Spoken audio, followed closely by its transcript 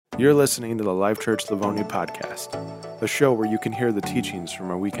You're listening to the Life Church Livonia podcast, a show where you can hear the teachings from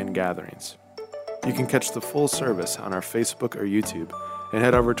our weekend gatherings. You can catch the full service on our Facebook or YouTube, and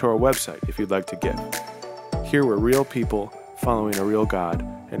head over to our website if you'd like to give. Here we're real people following a real God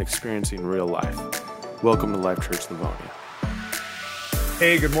and experiencing real life. Welcome to Life Church Livonia.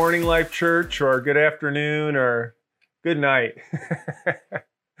 Hey, good morning, Life Church, or good afternoon, or good night.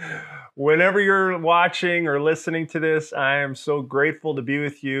 Whenever you're watching or listening to this, I am so grateful to be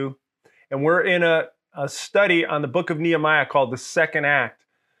with you. And we're in a study on the book of Nehemiah called The Second Act.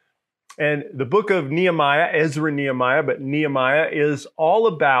 And the book of Nehemiah, Ezra Nehemiah, but Nehemiah is all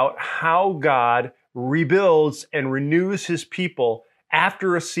about how God rebuilds and renews his people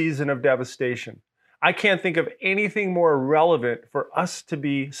after a season of devastation. I can't think of anything more relevant for us to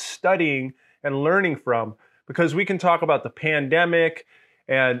be studying and learning from, because we can talk about the pandemic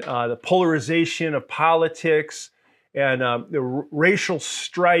and the polarization of politics and the racial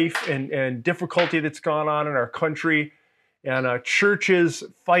strife and difficulty that's gone on in our country, and churches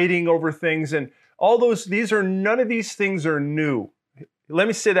fighting over things, and all those. None of these things are new. Let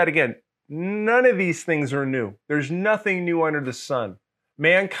me say that again. None of these things are new. There's nothing new under the sun.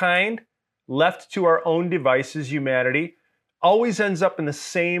 Mankind, left to our own devices, humanity, always ends up in the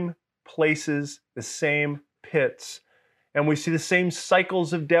same places, the same pits. And we see the same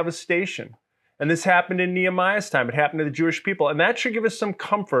cycles of devastation. And this happened in Nehemiah's time. It happened to the Jewish people. And that should give us some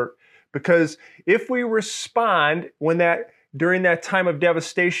comfort, because if we respond during that time of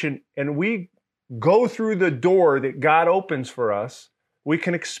devastation and we go through the door that God opens for us, we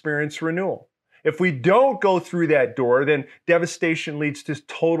can experience renewal. If we don't go through that door, then devastation leads to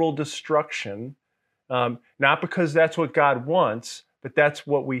total destruction, not because that's what God wants, but that's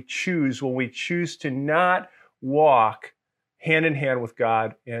what we choose when we choose to not walk hand in hand with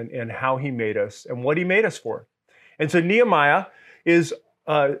God and how he made us and what he made us for. And so Nehemiah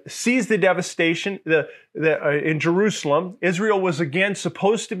sees the devastation in Jerusalem. Israel was again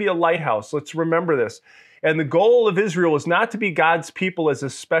supposed to be a lighthouse. Let's remember this. And the goal of Israel was not to be God's people as a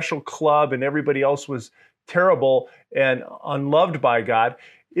special club and everybody else was terrible and unloved by God.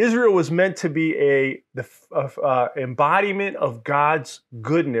 Israel was meant to be the embodiment of God's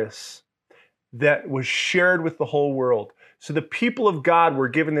goodness that was shared with the whole world. So the people of God were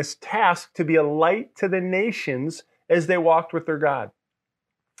given this task to be a light to the nations as they walked with their God.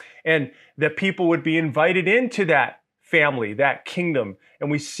 And that people would be invited into that family, that kingdom. And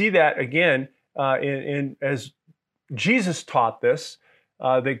we see that again as Jesus taught this,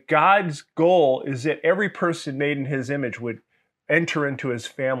 that God's goal is that every person made in his image would enter into his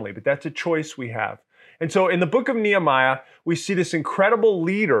family. But that's a choice we have. And so in the book of Nehemiah, we see this incredible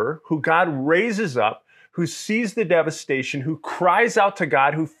leader who God raises up, who sees the devastation, who cries out to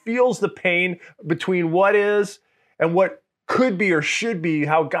God, who feels the pain between what is and what could be or should be,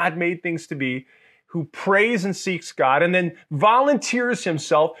 how God made things to be, who prays and seeks God, and then volunteers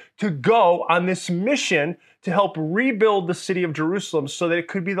himself to go on this mission to help rebuild the city of Jerusalem so that it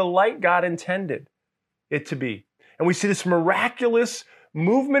could be the light God intended it to be. And we see this miraculous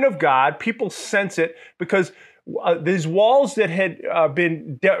movement of God. People sense it because these walls that had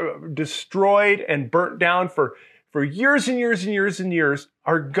been destroyed and burnt down for years and years and years and years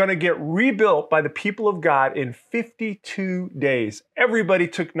are going to get rebuilt by the people of God in 52 days. Everybody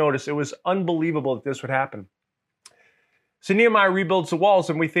took notice. It was unbelievable that this would happen. So Nehemiah rebuilds the walls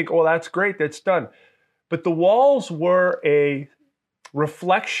and we think, oh, that's great, that's done. But the walls were a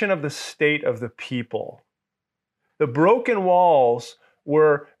reflection of the state of the people. The broken walls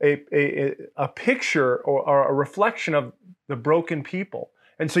were a picture or a reflection of the broken people.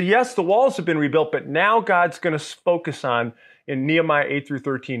 And so yes, the walls have been rebuilt, but now God's going to focus on, in Nehemiah 8 through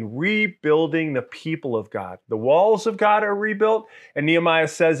 13, rebuilding the people of God. The walls of God are rebuilt, and Nehemiah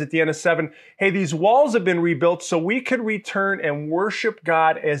says at the end of 7, hey, these walls have been rebuilt so we could return and worship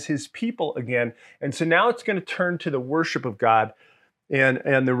God as his people again. And so now it's going to turn to the worship of God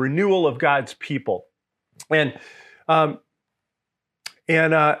and the renewal of God's people. And so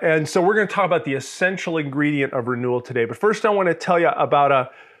we're going to talk about the essential ingredient of renewal today. But first I want to tell you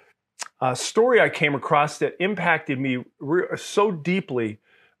about a story I came across that impacted me so deeply.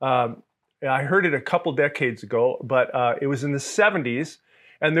 I heard it a couple decades ago, but it was in the 70s.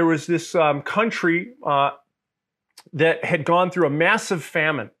 And there was this country that had gone through a massive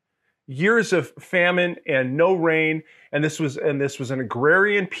famine, years of famine and no rain. And this was an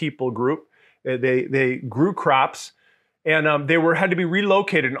agrarian people group. They grew crops. And they had to be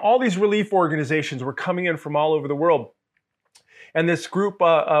relocated. And all these relief organizations were coming in from all over the world. And this group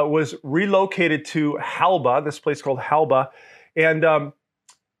was relocated to Halba, this place called Halba. And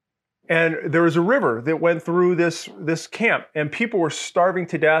And there was a river that went through this camp, and people were starving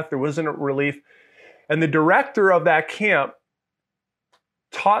to death. There wasn't relief. And the director of that camp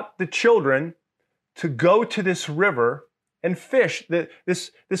taught the children to go to this river and fish.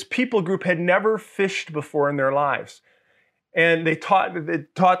 This people group had never fished before in their lives. And they taught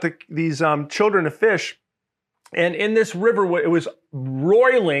these children to fish. And in this river, it was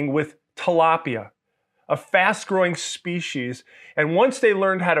roiling with tilapia, a fast-growing species. And once they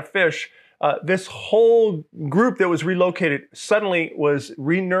learned how to fish, this whole group that was relocated suddenly was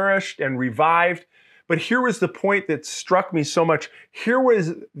renourished and revived. But here was the point that struck me so much. There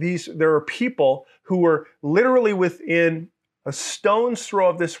were people who were literally within a stone's throw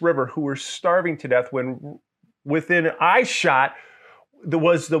of this river who were starving to death when within eye shot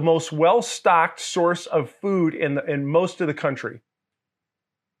was the most well-stocked source of food in most of the country.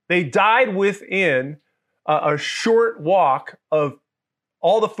 They died within a short walk of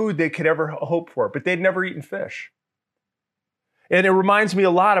all the food they could ever hope for, but they'd never eaten fish. And it reminds me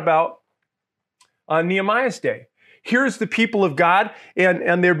a lot about Nehemiah's day. Here's the people of God,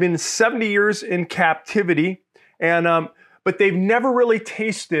 and they've been 70 years in captivity, but they've never really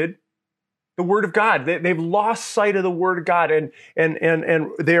tasted the Word of God. They've lost sight of the Word of God, and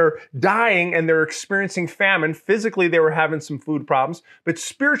they're dying, and they're experiencing famine. Physically, they were having some food problems, but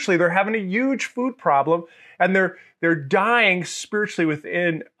spiritually, they're having a huge food problem, and they're dying spiritually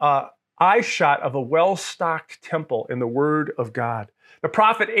within eye shot of a well-stocked temple in the Word of God. The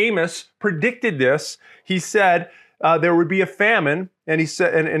prophet Amos predicted this. He said there would be a famine, and he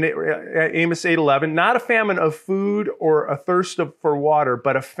said, Amos 8:11, not a famine of food or a thirst for water,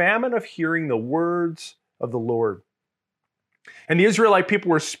 but a famine of hearing the words of the Lord. And the Israelite people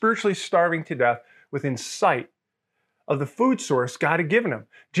were spiritually starving to death within sight of the food source God had given them.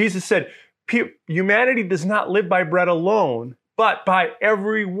 Jesus said, humanity does not live by bread alone, but by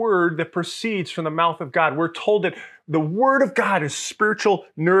every word that proceeds from the mouth of God. We're told that the Word of God is spiritual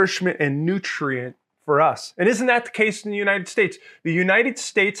nourishment and nutrient for us. And isn't that the case in the United States? The United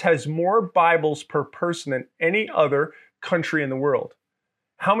States has more Bibles per person than any other country in the world.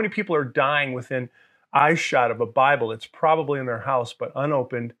 How many people are dying within eyeshot of a Bible that's probably in their house but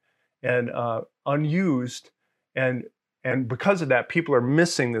unopened and unused? And because of that, people are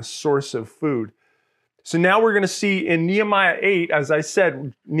missing this source of food. So now we're going to see in Nehemiah 8, as I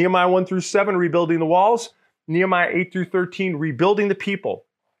said, Nehemiah 1 through 7, rebuilding the walls. Nehemiah 8 through 13, rebuilding the people.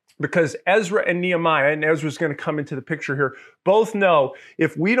 Because Ezra and Nehemiah, and Ezra's going to come into the picture here, both know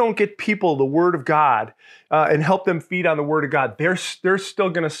if we don't get people the Word of God and help them feed on the Word of God, they're still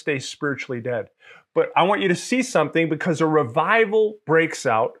going to stay spiritually dead. But I want you to see something, because a revival breaks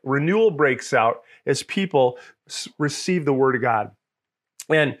out, renewal breaks out as people receive the Word of God.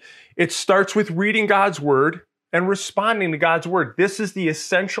 And it starts with reading God's Word and responding to God's Word. This is the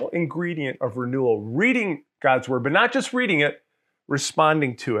essential ingredient of renewal, reading God's Word, but not just reading it,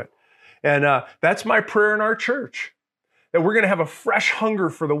 responding to it. And that's my prayer in our church, that we're going to have a fresh hunger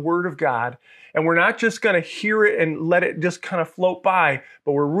for the Word of God, and we're not just going to hear it and let it just kind of float by,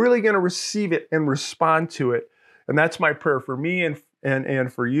 but we're really going to receive it and respond to it. And that's my prayer for me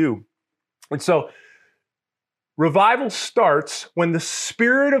and for you. And so revival starts when the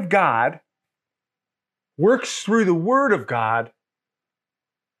Spirit of God works through the Word of God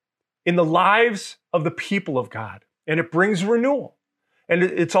in the lives of the people of God, and it brings renewal. And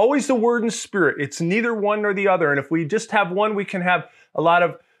it's always the Word and Spirit. It's neither one nor the other. And if we just have one, we can have a lot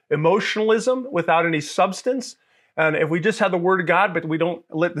of emotionalism without any substance. And if we just have the Word of God, but we don't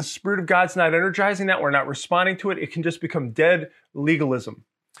let the Spirit of God's not energizing that, we're not responding to it, it can just become dead legalism.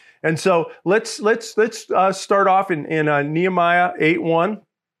 And so let's start off in Nehemiah 8:1.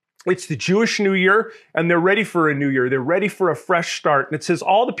 It's the Jewish New Year, and they're ready for a new year. They're ready for a fresh start. And it says,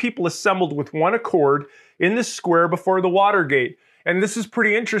 all the people assembled with one accord in the square before the Watergate. And this is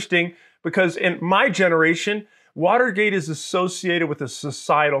pretty interesting, because in my generation, Watergate is associated with a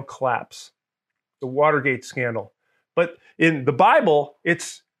societal collapse, the Watergate scandal. But in the Bible,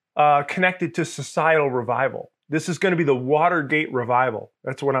 it's connected to societal revival. This is going to be the Watergate revival.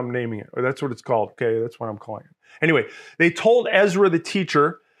 That's what I'm naming it, or that's what it's called. Okay, that's what I'm calling it. Anyway, they told Ezra the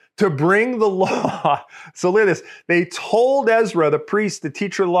teacher to bring the law. So look at this. They told Ezra, the priest, the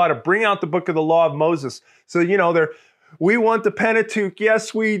teacher of the law, to bring out the book of the law of Moses. So, we want the Pentateuch.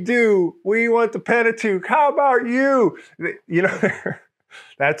 Yes, we do. We want the Pentateuch. How about you?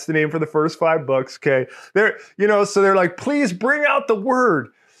 That's the name for the first 5 books. Okay. So they're like, please bring out the word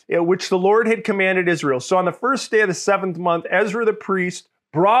which the Lord had commanded Israel. So on the first day of the 7th month, Ezra the priest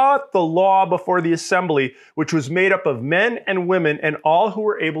brought the law before the assembly, which was made up of men and women and all who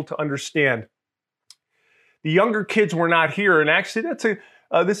were able to understand. The younger kids were not here. And actually, that's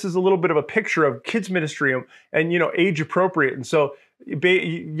this is a little bit of a picture of kids ministry and age appropriate. And so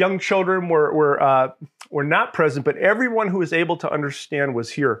young children were not present, but everyone who was able to understand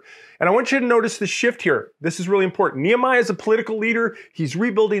was here. And I want you to notice the shift here. This is really important. Nehemiah is a political leader. He's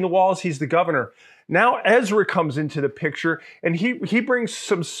rebuilding the walls. He's the governor. Now Ezra comes into the picture, and he brings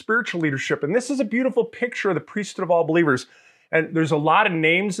some spiritual leadership. And this is a beautiful picture of the priesthood of all believers. And there's a lot of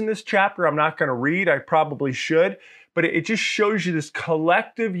names in this chapter I'm not going to read. I probably should. But it just shows you this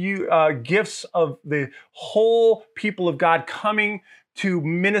collective gifts of the whole people of God coming to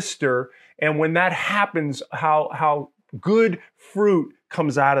minister. And when that happens, how good fruit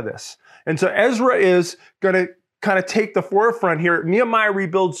comes out of this. And so Ezra is going to kind of take the forefront here. Nehemiah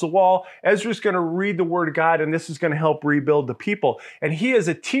rebuilds the wall. Ezra's going to read the word of God, and this is going to help rebuild the people. And he is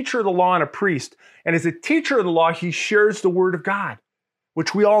a teacher of the law and a priest. And as a teacher of the law, he shares the word of God,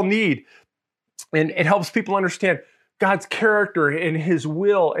 which we all need. And it helps people understand God's character and his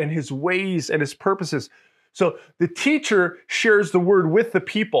will and his ways and his purposes. So the teacher shares the word with the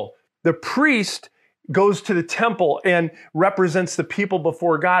people. The priest goes to the temple and represents the people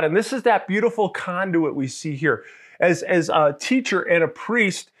before God. And this is that beautiful conduit we see here. As a teacher and a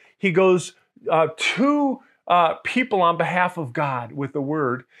priest, he goes to people on behalf of God with the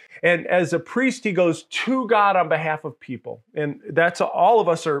word. And as a priest, he goes to God on behalf of people. And that's all of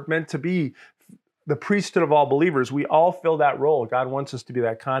us are meant to be the priesthood of all believers. We all fill that role. God wants us to be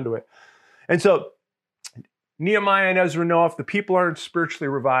that conduit. And so Nehemiah and Ezra know if the people aren't spiritually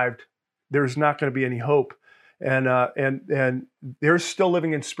revived, there's not going to be any hope. And they're still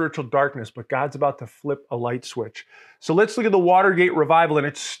living in spiritual darkness, but God's about to flip a light switch. So let's look at the Watergate revival. And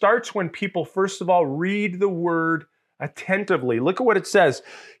it starts when people, first of all, read the word attentively. Look at what it says.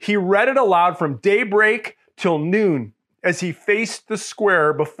 He read it aloud from daybreak till noon as he faced the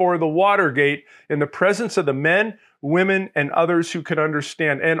square before the Watergate in the presence of the men, women, and others who could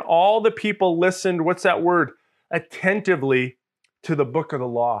understand. And all the people listened, what's that word? Attentively to the book of the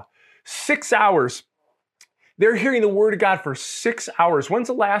law. 6 hours. They're hearing the word of God for 6 hours. When's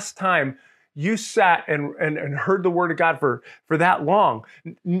the last time you sat and heard the word of God for that long?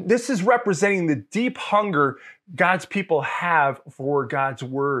 This is representing the deep hunger God's people have for God's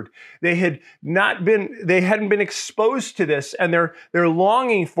word. They hadn't been exposed to this, and they're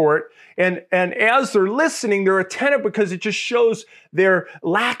longing for it. And as they're listening, they're attentive because it just shows their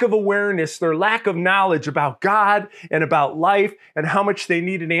lack of awareness, their lack of knowledge about God and about life and how much they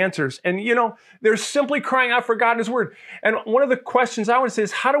needed answers. And they're simply crying out for God and his word. And one of the questions I would say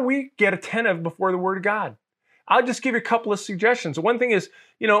is, how do we get attentive before the word of God? I'll just give you a couple of suggestions. One thing is,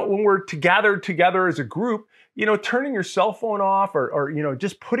 when we're gathered together as a group, turning your cell phone off or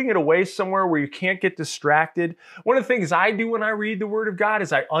just putting it away somewhere where you can't get distracted. One of the things I do when I read the word of God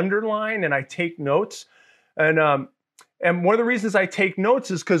is I underline and I take notes. And one of the reasons I take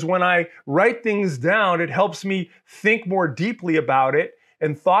notes is because when I write things down, it helps me think more deeply about it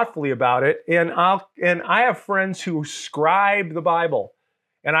and thoughtfully about it. And I have friends who scribe the Bible.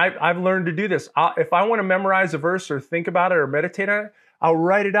 And I've learned to do this. If I want to memorize a verse or think about it or meditate on it, I'll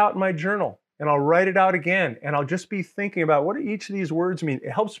write it out in my journal. And I'll write it out again. And I'll just be thinking about what do each of these words mean.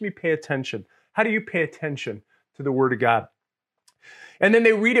 It helps me pay attention. How do you pay attention to the word of God? And then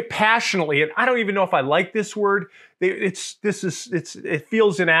they read it passionately. And I don't even know if I like this word. It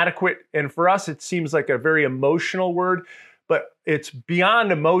feels inadequate. And for us, it seems like a very emotional word. But it's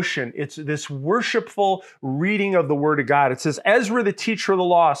beyond emotion. It's this worshipful reading of the word of God. It says, Ezra, the teacher of the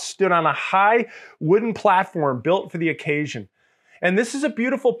law, stood on a high wooden platform built for the occasion. And this is a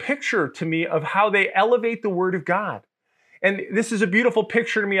beautiful picture to me of how they elevate the word of God. And this is a beautiful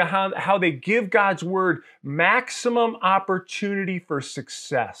picture to me of how they give God's word maximum opportunity for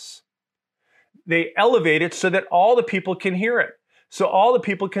success. They elevate it so that all the people can hear it. So all the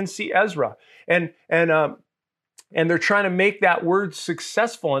people can see Ezra. And they're trying to make that word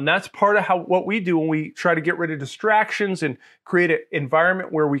successful. And that's part of what we do when we try to get rid of distractions and create an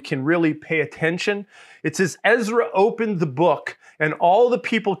environment where we can really pay attention. It says, Ezra opened the book and all the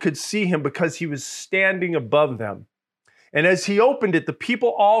people could see him because he was standing above them. And as he opened it, the people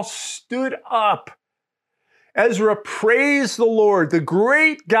all stood up. Ezra praised the Lord, the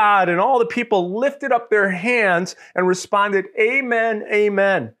great God, and all the people lifted up their hands and responded, Amen,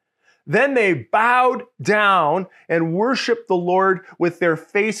 amen. Then they bowed down and worshiped the Lord with their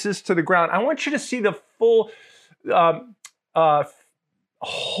faces to the ground. I want you to see the full,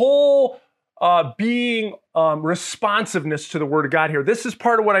 whole being responsiveness to the word of God here. This is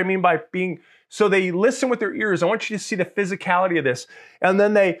part of what I mean by being, so they listen with their ears. I want you to see the physicality of this. And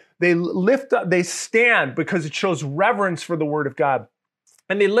then they lift up, they stand because it shows reverence for the word of God.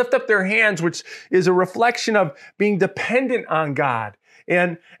 And they lift up their hands, which is a reflection of being dependent on God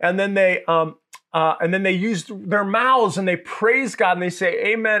and then they use their mouths and they praise God and they say,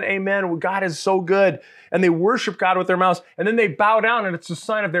 amen, amen. God is so good. And they worship God with their mouths. And then they bow down, and it's a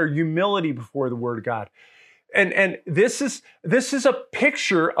sign of their humility before the word of God. And this is a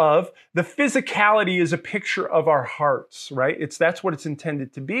picture of the physicality is a picture of our hearts, right? That's what it's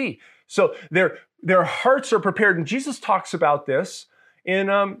intended to be. So their hearts are prepared. And Jesus talks about this in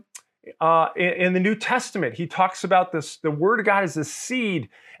the New Testament. He talks about this. The word of God is a seed,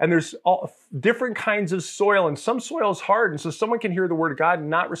 and there's all different kinds of soil, and some soil is hard. And so someone can hear the word of God and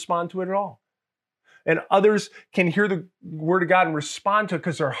not respond to it at all. And others can hear the word of God and respond to it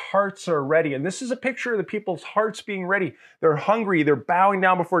because their hearts are ready. And this is a picture of the people's hearts being ready. They're hungry. They're bowing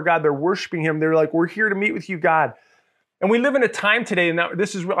down before God. They're worshiping him. They're like, we're here to meet with you, God. And we live in a time today, and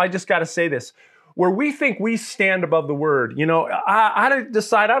I just got to say this, where we think we stand above the word. You know, I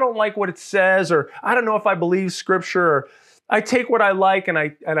decide I don't like what it says, or I don't know if I believe scripture, or I take what I like and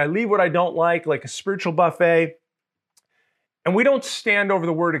I leave what I don't like a spiritual buffet. And we don't stand over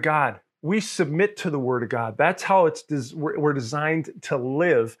the word of God. We submit to the word of God. That's how we're designed to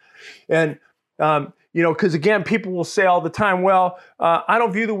live. And, because again, people will say all the time, well, I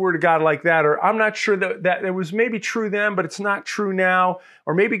don't view the word of God like that, or I'm not sure that it was maybe true then, but it's not true now,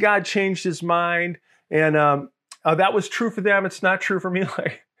 or maybe God changed his mind, and that was true for them. It's not true for me.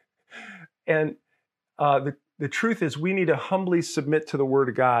 And the truth is, we need to humbly submit to the word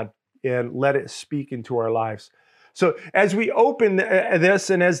of God and let it speak into our lives. So as we open this,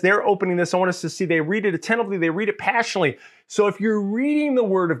 and as they're opening this, I want us to see they read it attentively, they read it passionately. So if you're reading the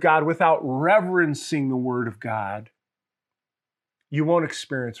word of God without reverencing the word of God, you won't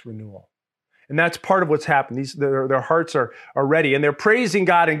experience renewal. And that's part of what's happened. Their hearts are ready, and they're praising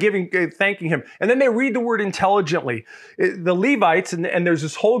God and thanking him. And then they read the word intelligently. The Levites, and there's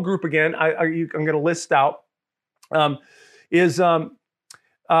this whole group again, I'm going to list out,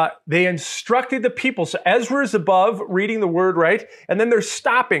 they instructed the people. So Ezra is above reading the word, right? And then they're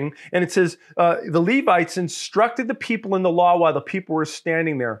stopping, and it says, the Levites instructed the people in the law while the people were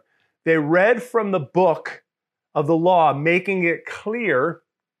standing there. They read from the book of the law, making it clear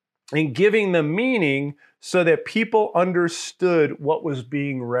and giving the meaning so that people understood what was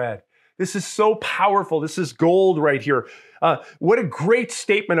being read. This is so powerful. This is gold right here. What a great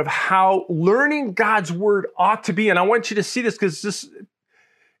statement of how learning God's word ought to be. And I want you to see this because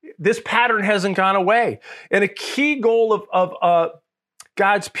this pattern hasn't gone away. And a key goal of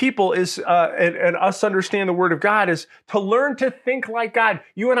God's people is, and us understand the word of God, is to learn to think like God.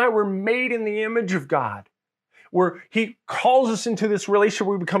 You and I were made in the image of God, where he calls us into this relationship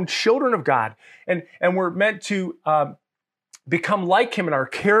where we become children of God. And we're meant to become like him in our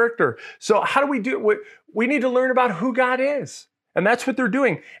character. So how do we do it? We need to learn about who God is. And that's what they're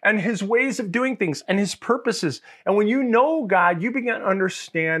doing, and his ways of doing things and his purposes. And when you know God, you begin to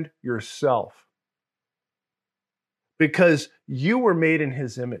understand yourself, because you were made in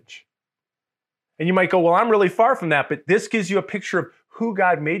his image. And you might go, well, I'm really far from that, but this gives you a picture of who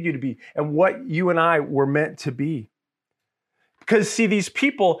God made you to be and what you and I were meant to be. Because see, these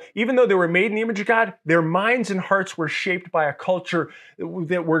people, even though they were made in the image of God, their minds and hearts were shaped by a culture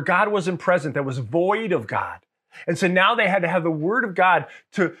where God wasn't present, that was void of God. And so now they had to have the word of God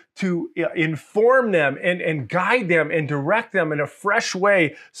to inform them and guide them and direct them in a fresh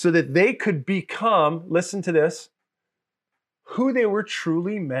way so that they could become, listen to this, who they were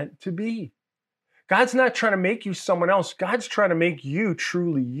truly meant to be. God's not trying to make you someone else. God's trying to make you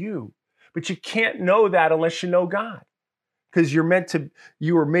truly you. But you can't know that unless you know God, because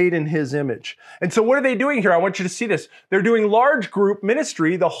you were made in his image. And so what are they doing here? I want you to see this. They're doing large group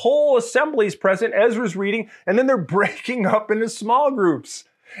ministry. The whole assembly is present. Ezra's reading, and then they're breaking up into small groups.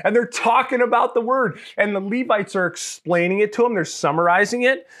 And they're talking about the word. And the Levites are explaining it to them. They're summarizing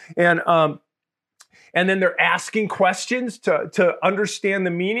it. And then they're asking questions to understand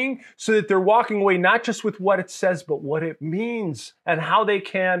the meaning so that they're walking away not just with what it says, but what it means and how they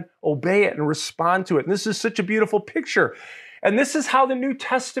can obey it and respond to it. And this is such a beautiful picture. And this is how the New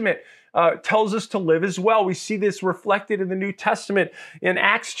Testament tells us to live as well. We see this reflected in the New Testament. In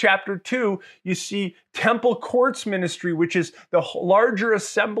Acts chapter 2, you see temple courts ministry, which is the larger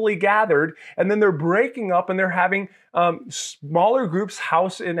assembly gathered, and then they're breaking up and they're having smaller groups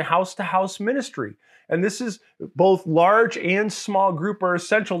house-to-house ministry. And this is both large and small group are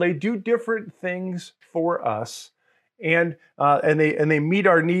essential. They do different things for us, and they meet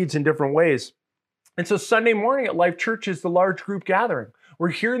our needs in different ways. And so Sunday morning at Life Church is the large group gathering. We're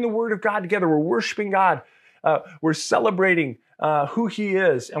hearing the word of God together. We're worshiping God. We're celebrating who he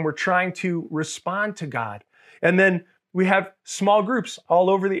is, and we're trying to respond to God. And then we have small groups all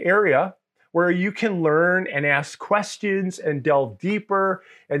over the area where you can learn and ask questions and delve deeper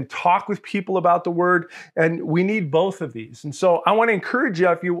and talk with people about the word. And we need both of these. And so I want to encourage you,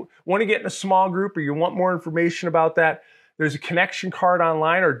 if you want to get in a small group or you want more information about that, there's a connection card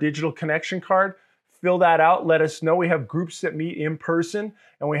online, or digital connection card. Fill that out. Let us know. We have groups that meet in person,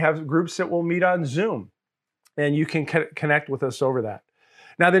 and we have groups that will meet on Zoom. And you can connect with us over that.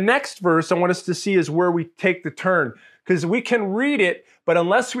 Now, the next verse I want us to see is where we take the turn, because we can read it, but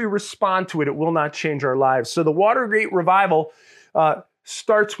unless we respond to it, it will not change our lives. So the Watergate revival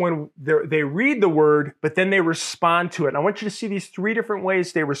starts when they read the word, but then they respond to it. And I want you to see these three different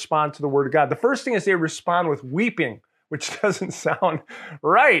ways they respond to the word of God. The first thing is they respond with weeping, which doesn't sound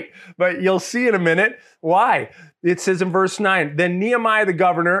right, but you'll see in a minute why. It says in verse 9, then Nehemiah the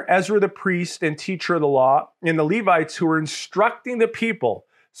governor, Ezra the priest and teacher of the law, and the Levites who were instructing the people.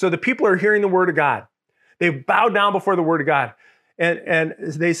 So the people are hearing the word of God. They bowed down before the word of God. And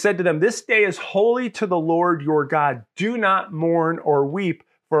they said to them, this day is holy to the Lord your God. Do not mourn or weep,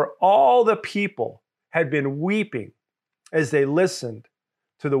 for all the people had been weeping as they listened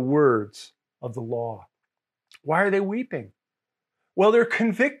to the words of the law. Why are they weeping? Well, they're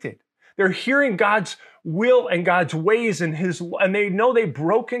convicted. They're hearing God's will and God's ways and they know they've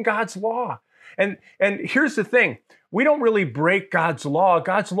broken God's law. And here's the thing. We don't really break God's law.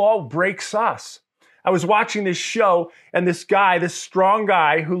 God's law breaks us. I was watching this show, and this guy, this strong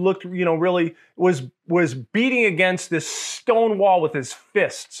guy who looked, really was beating against this stone wall with his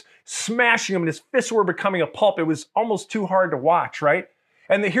fists, smashing them, and his fists were becoming a pulp. It was almost too hard to watch, right?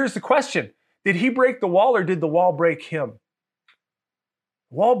 And here's the question. Did he break the wall, or did the wall break him?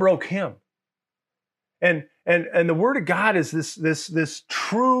 The wall broke him. And the word of God is this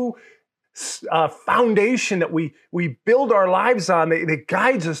true foundation that we build our lives on, that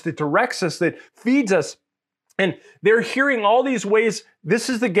guides us, that directs us, that feeds us. And they're hearing all these ways. This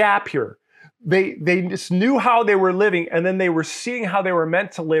is the gap here. They just knew how they were living, and then they were seeing how they were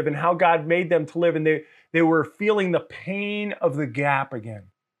meant to live and how God made them to live, and they were feeling the pain of the gap again.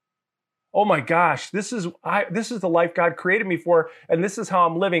 Oh my gosh, this is the life God created me for, and this is how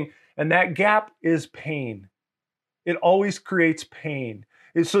I'm living. And that gap is pain. It always creates pain.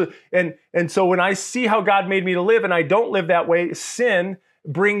 So when I see how God made me to live and I don't live that way, sin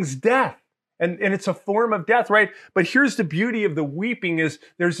brings death. And it's a form of death, right? But here's the beauty of the weeping is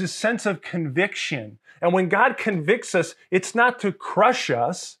there's this sense of conviction. And when God convicts us, it's not to crush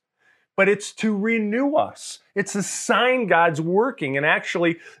us, but it's to renew us. It's a sign God's working. And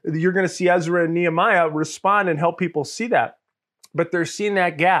actually, you're going to see Ezra and Nehemiah respond and help people see that. But they're seeing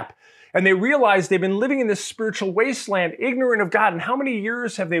that gap. And they realize they've been living in this spiritual wasteland, ignorant of God. And how many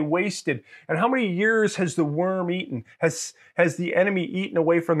years have they wasted? And how many years has the worm eaten? Has the enemy eaten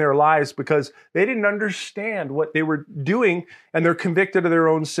away from their lives because they didn't understand what they were doing, and they're convicted of their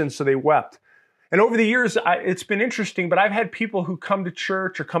own sins, so they wept. And over the years, it's been interesting, but I've had people who come to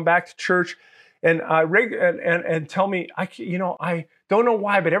church or come back to church and tell me, I don't know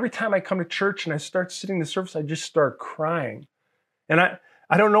why, but every time I come to church and I start sitting in the service, I just start crying. And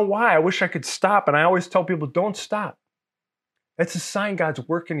I don't know why. I wish I could stop. And I always tell people, don't stop. That's a sign God's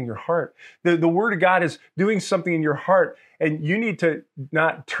working in your heart. The Word of God is doing something in your heart, and you need to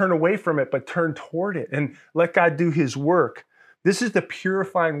not turn away from it, but turn toward it and let God do His work. This is the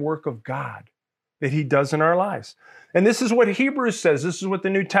purifying work of God that He does in our lives. And this is what Hebrews says. This is what the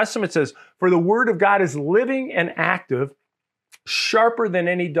New Testament says. For the Word of God is living and active, sharper than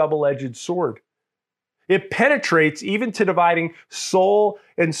any double-edged sword. It penetrates even to dividing soul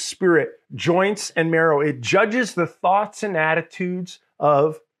and spirit, joints and marrow. It judges the thoughts and attitudes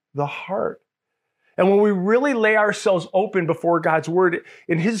of the heart. And when we really lay ourselves open before God's Word,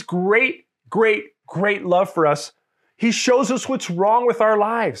 in His great, great, great love for us, He shows us what's wrong with our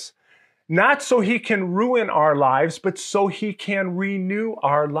lives. Not so He can ruin our lives, but so He can renew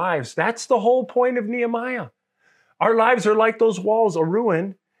our lives. That's the whole point of Nehemiah. Our lives are like those walls, a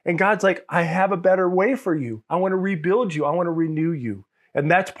ruin. And God's like, I have a better way for you. I want to rebuild you. I want to renew you.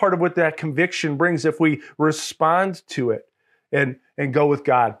 And that's part of what that conviction brings if we respond to it and go with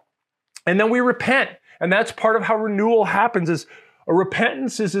God. And then we repent. And that's part of how renewal happens. Is a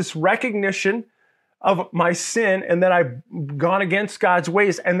repentance is this recognition of my sin and that I've gone against God's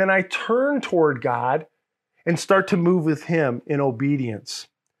ways. And then I turn toward God and start to move with Him in obedience.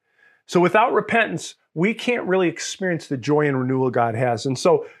 So without repentance, we can't really experience the joy and renewal God has. And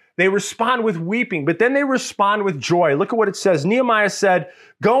so they respond with weeping, but then they respond with joy. Look at what it says. Nehemiah said,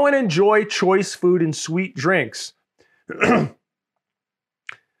 go and enjoy choice food and sweet drinks, and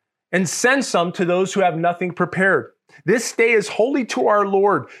send some to those who have nothing prepared. This day is holy to our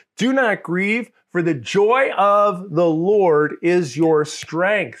Lord. Do not grieve, for the joy of the Lord is your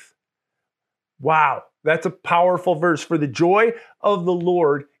strength. Wow, that's a powerful verse. For the joy of the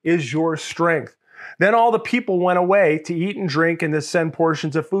Lord is your strength. Then all the people went away to eat and drink and to send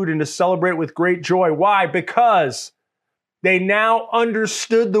portions of food and to celebrate with great joy. Why? Because they now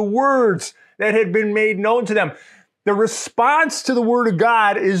understood the words that had been made known to them. The response to the word of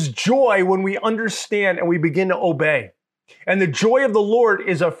God is joy when we understand and we begin to obey. And the joy of the Lord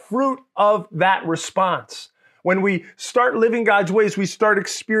is a fruit of that response. When we start living God's ways, we start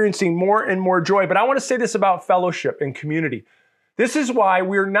experiencing more and more joy. But I want to say this about fellowship and community. This is why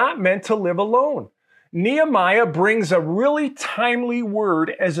we're not meant to live alone. Nehemiah brings a really timely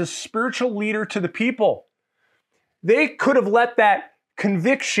word as a spiritual leader to the people. They could have let that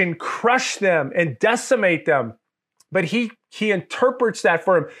conviction crush them and decimate them. But he interprets that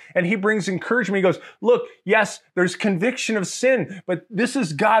for him and he brings encouragement. He goes, look, yes, there's conviction of sin, but this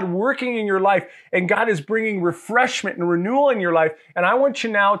is God working in your life and God is bringing refreshment and renewal in your life. And I want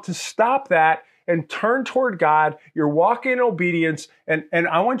you now to stop that and turn toward God. You're walking in obedience and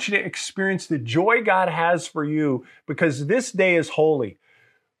I want you to experience the joy God has for you because this day is holy.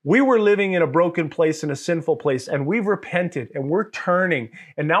 We were living in a broken place, in a sinful place, and we've repented and we're turning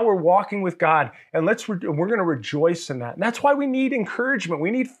and now we're walking with God and we're going to rejoice in that. And that's why we need encouragement. We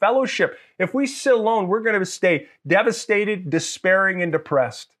need fellowship. If we sit alone, we're going to stay devastated, despairing, and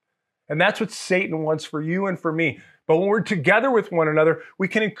depressed. And that's what Satan wants for you and for me. But when we're together with one another, we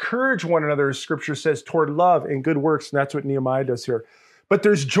can encourage one another, as Scripture says, toward love and good works. And that's what Nehemiah does here. But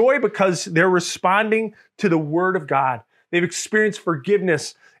there's joy because they're responding to the word of God. They've experienced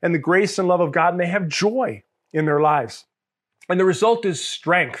forgiveness and the grace and love of God, and they have joy in their lives. And the result is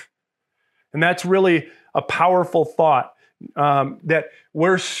strength. And that's really a powerful thought, that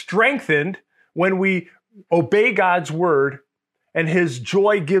we're strengthened when we obey God's word, and his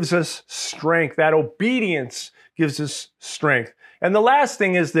joy gives us strength. That obedience gives us strength. And the last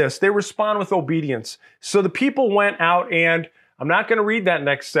thing is this, they respond with obedience. So the people went out and, I'm not going to read that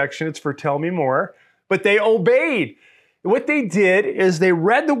next section, it's for Tell Me More, but they obeyed. What they did is they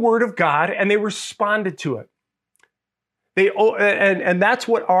read the word of God and they responded to it. And that's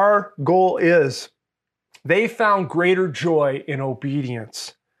what our goal is. They found greater joy in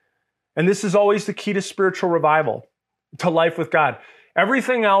obedience. And this is always the key to spiritual revival, to life with God.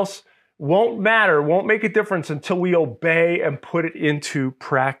 Everything else won't matter, won't make a difference until we obey and put it into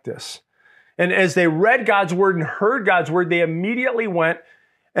practice. And as they read God's word and heard God's word, they immediately went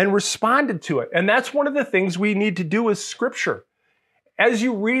and responded to it. And that's one of the things we need to do with Scripture. As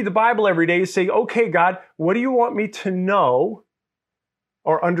you read the Bible every day, you say, okay, God, what do you want me to know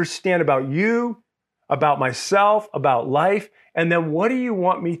or understand about you, about myself, about life? And then what do you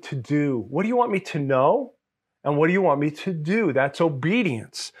want me to do? What do you want me to know? And what do you want me to do? That's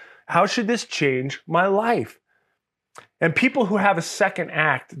obedience. How should this change my life? And people who have a second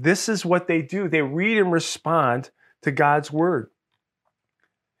act, this is what they do. They read and respond to God's word.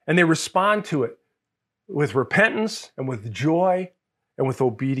 And they respond to it with repentance and with joy and with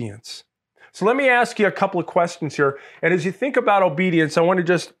obedience. So let me ask you a couple of questions here. And as you think about obedience, I want to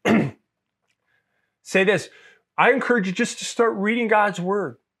just say this. I encourage you just to start reading God's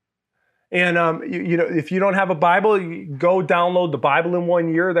word. And if you don't have a Bible, you go download the Bible in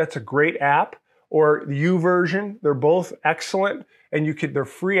 1 Year. That's a great app. Or the YouVersion. They're both excellent. And they're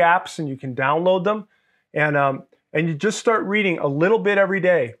free apps and you can download them. And you just start reading a little bit every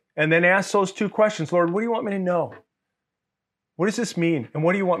day and then ask those two questions. Lord, what do you want me to know? What does this mean? And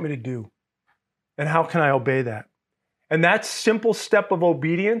what do you want me to do? And how can I obey that? And that simple step of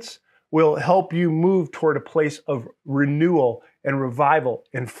obedience will help you move toward a place of renewal and revival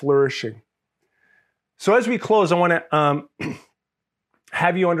and flourishing. So as we close, I want to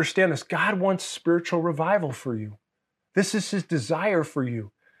have you understand this. God wants spiritual revival for you. This is his desire for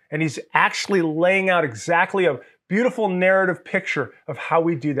you. And he's actually laying out exactly a beautiful narrative picture of how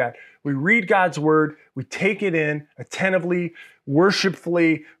we do that. We read God's word, we take it in attentively,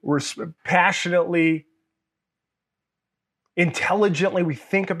 worshipfully, passionately, intelligently. We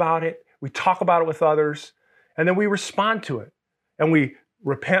think about it, we talk about it with others, and then we respond to it. And we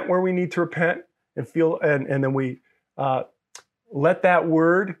repent where we need to repent and then we let that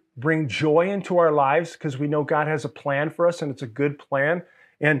word bring joy into our lives because we know God has a plan for us and it's a good plan.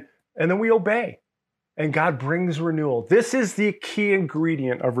 And then we obey. And God brings renewal. This is the key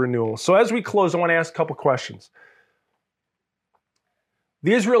ingredient of renewal. So as we close, I want to ask a couple questions.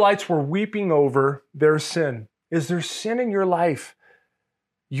 The Israelites were weeping over their sin. Is there sin in your life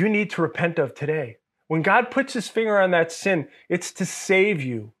you need to repent of today? When God puts his finger on that sin, it's to save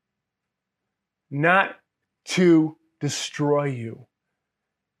you, not to destroy you.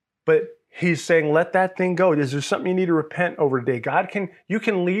 But he's saying, let that thing go. Is there something you need to repent over today? You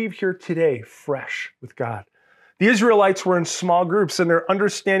can leave here today fresh with God. The Israelites were in small groups and they're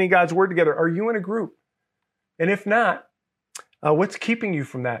understanding God's word together. Are you in a group? And if not, what's keeping you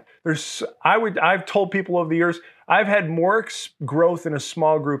from that? I've told people over the years, I've had more growth in a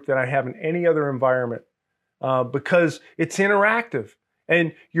small group than I have in any other environment because it's interactive.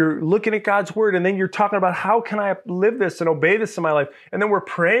 And you're looking at God's word, and then you're talking about how can I live this and obey this in my life? And then we're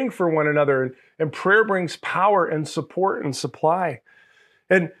praying for one another, and prayer brings power and support and supply.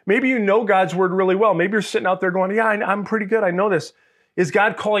 And maybe you know God's word really well. Maybe you're sitting out there going, yeah, I'm pretty good. I know this. Is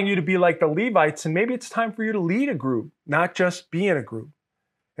God calling you to be like the Levites? And maybe it's time for you to lead a group, not just be in a group,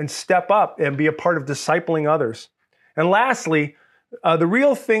 and step up and be a part of discipling others. And lastly, the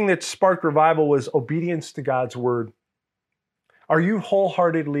real thing that sparked revival was obedience to God's word. Are you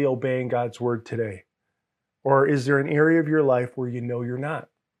wholeheartedly obeying God's word today? Or is there an area of your life where you know you're not?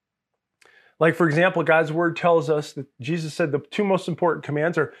 Like, for example, God's word tells us that Jesus said the two most important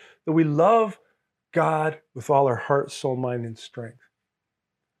commands are that we love God with all our heart, soul, mind, and strength.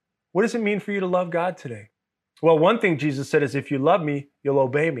 What does it mean for you to love God today? Well, one thing Jesus said is, if you love me, you'll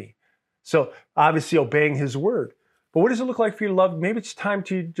obey me. So obviously obeying his word. But what does it look like for you to love? Maybe it's time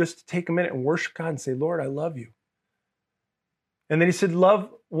to just take a minute and worship God and say, Lord, I love you. And then he said, love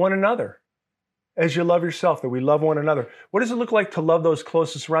one another as you love yourself, that we love one another. What does it look like to love those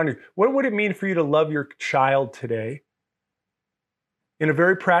closest around you? What would it mean for you to love your child today? In a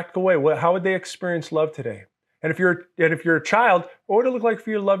very practical way, how would they experience love today? And if you're a child, what would it look like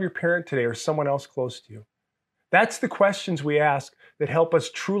for you to love your parent today or someone else close to you? That's the questions we ask that help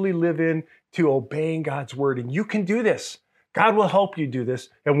us truly live into obeying God's word. And you can do this. God will help you do this,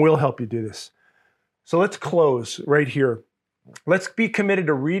 and we'll help you do this. So let's close right here. Let's be committed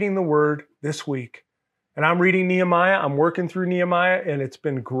to reading the word this week. And I'm reading Nehemiah. I'm working through Nehemiah, and it's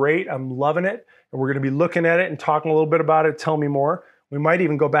been great. I'm loving it. And we're going to be looking at it and talking a little bit about it. Tell me more. We might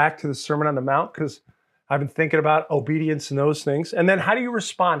even go back to the Sermon on the Mount because I've been thinking about obedience and those things. And then how do you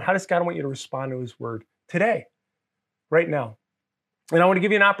respond? How does God want you to respond to his word today, right now? And I want to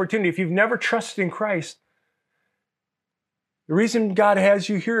give you an opportunity. If you've never trusted in Christ, the reason God has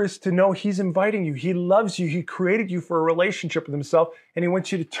you here is to know he's inviting you. He loves you. He created you for a relationship with himself, and he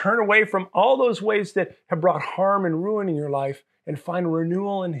wants you to turn away from all those ways that have brought harm and ruin in your life and find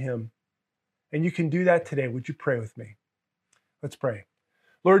renewal in him. And you can do that today. Would you pray with me? Let's pray.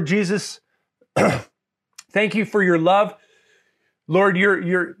 Lord Jesus, thank you for your love. Lord,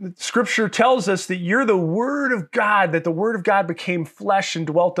 your scripture tells us that you're the word of God, that the word of God became flesh and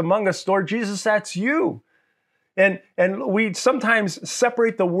dwelt among us. Lord Jesus, that's you. And we sometimes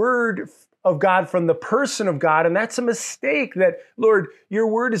separate the word of God from the person of God, and that's a mistake. That, Lord, your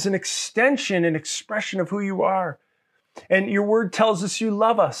word is an extension, an expression of who you are. And your word tells us you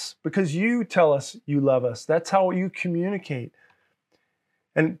love us because you tell us you love us. That's how you communicate.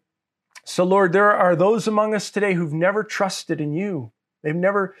 And so, Lord, there are those among us today who've never trusted in you. They've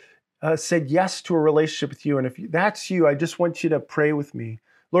never said yes to a relationship with you. And if that's you, I just want you to pray with me.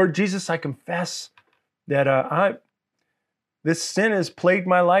 Lord Jesus, I confess that this sin has plagued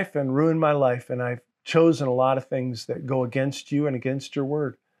my life and ruined my life, and I've chosen a lot of things that go against you and against your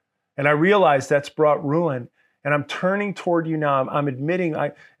word. And I realize that's brought ruin, and I'm turning toward you now. I'm admitting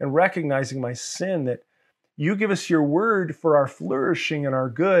and recognizing my sin, that you give us your word for our flourishing and our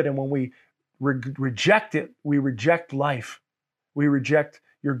good, and when we reject it, we reject life. We reject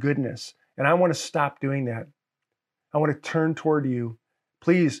your goodness, and I want to stop doing that. I want to turn toward you.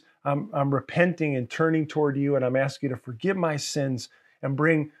 Please, I'm repenting and turning toward you, and I'm asking you to forgive my sins and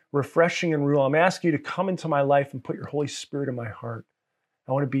bring refreshing and renewal. I'm asking you to come into my life and put your Holy Spirit in my heart.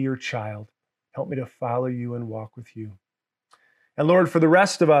 I want to be your child. Help me to follow you and walk with you. And Lord, for the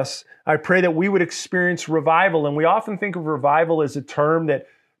rest of us, I pray that we would experience revival. And we often think of revival as a term that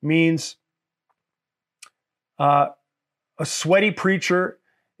means a sweaty preacher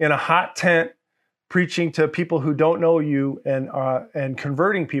in a hot tent preaching to people who don't know you and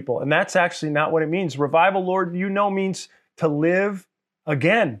converting people. And that's actually not what it means. Revival, Lord, you know, means to live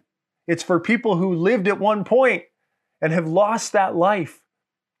again. It's for people who lived at one point and have lost that life.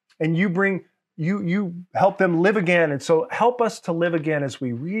 And you help them live again. And so help us to live again as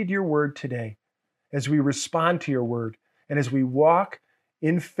we read your word today, as we respond to your word, and as we walk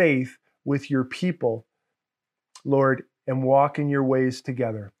in faith with your people, Lord, and walk in your ways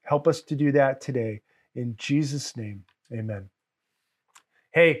together. Help us to do that today. In Jesus' name, amen.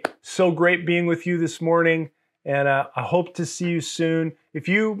 Hey, so great being with you this morning, and I hope to see you soon. If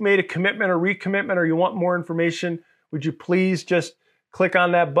you made a commitment or recommitment, or you want more information, would you please just click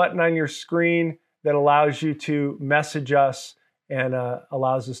on that button on your screen that allows you to message us, and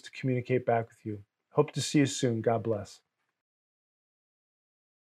allows us to communicate back with you. Hope to see you soon. God bless.